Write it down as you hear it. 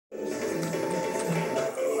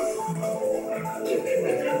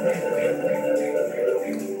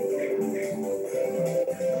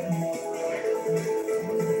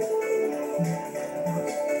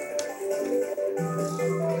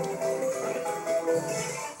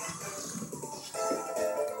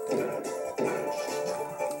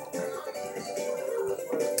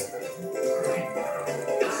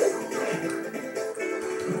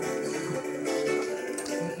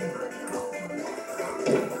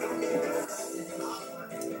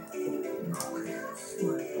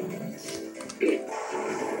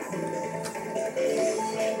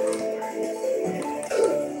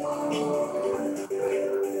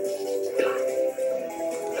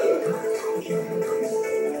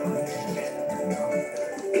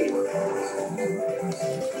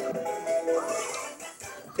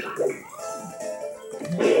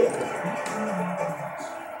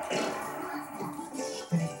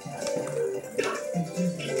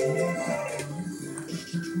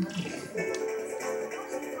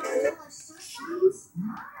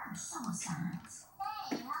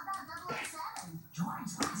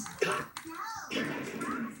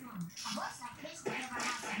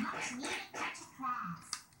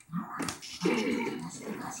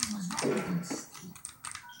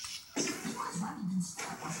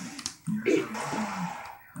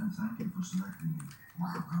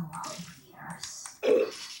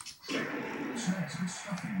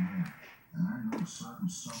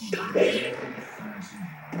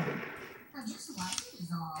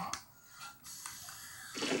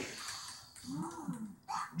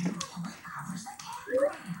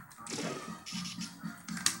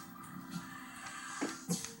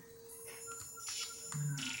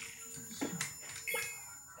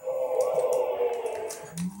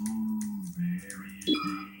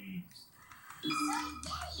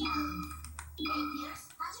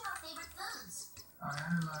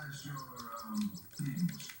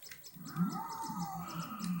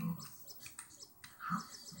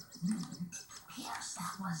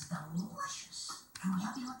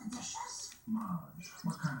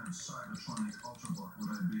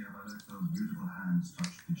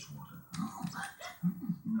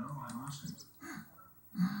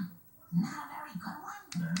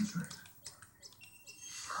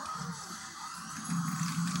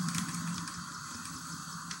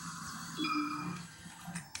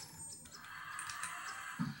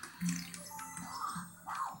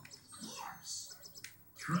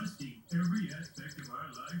Trusting every aspect of our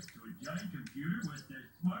lives to a giant computer was the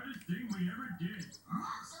smartest thing we ever did.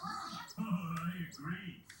 Absolutely. Oh, I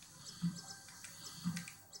agree.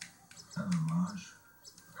 Hello, Marge.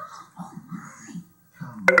 Oh, my.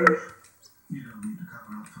 Come, Marge. You don't need to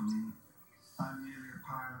cover up for me. I'm merely a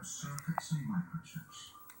pile of circuits and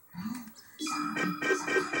microchips.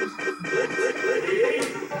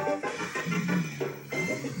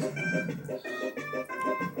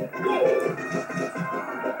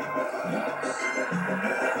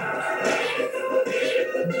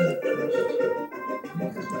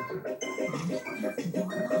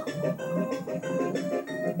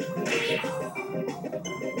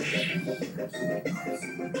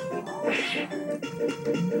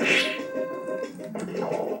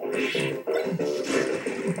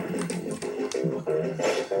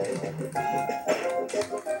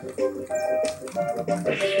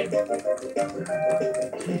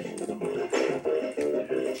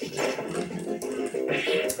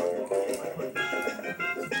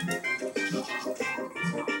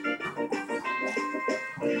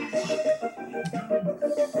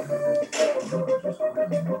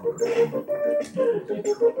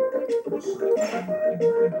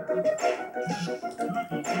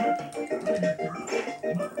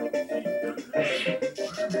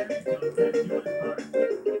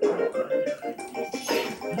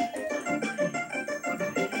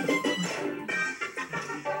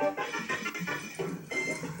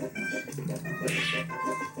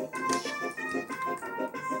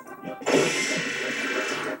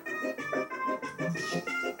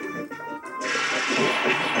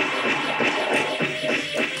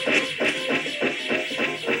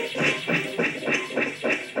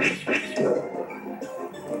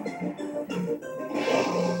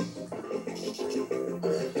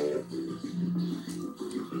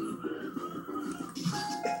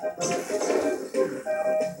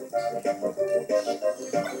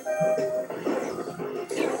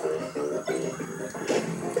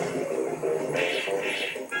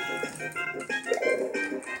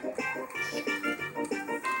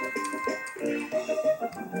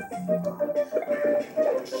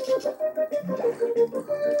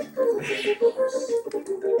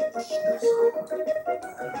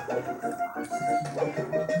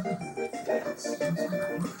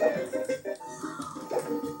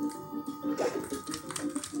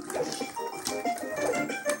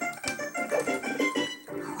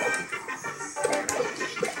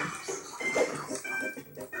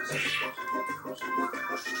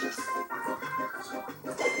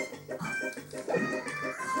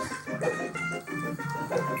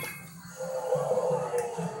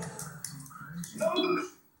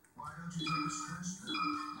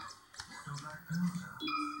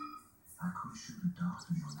 I could shoot a dart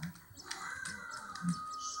in your neck.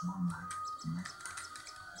 Swan-like neck.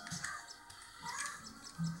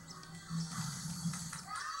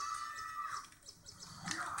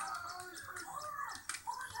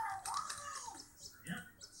 Yep.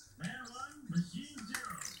 Man 1, machine 0.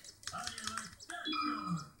 How do you like that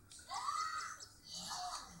going?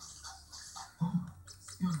 Oh,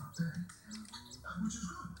 you're not dead. Which is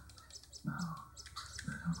good. Now,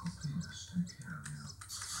 let Uncle Peter take care of you.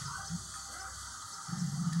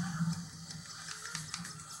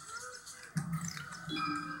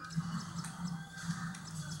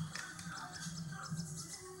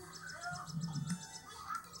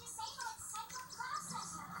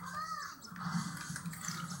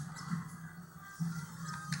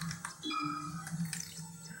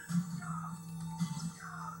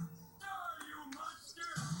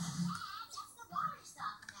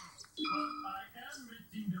 Well, I am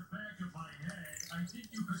missing the back of my head. I think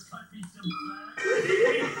you could cut me some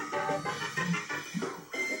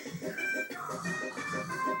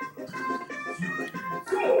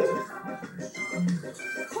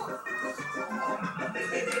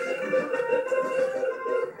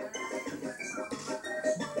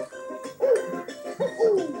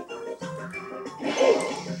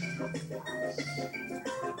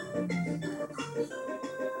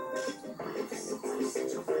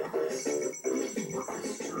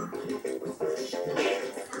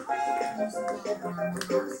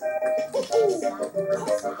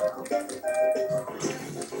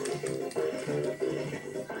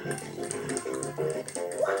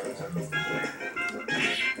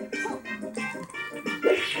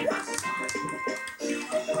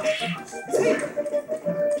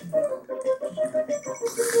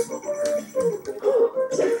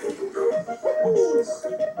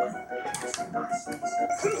Nice.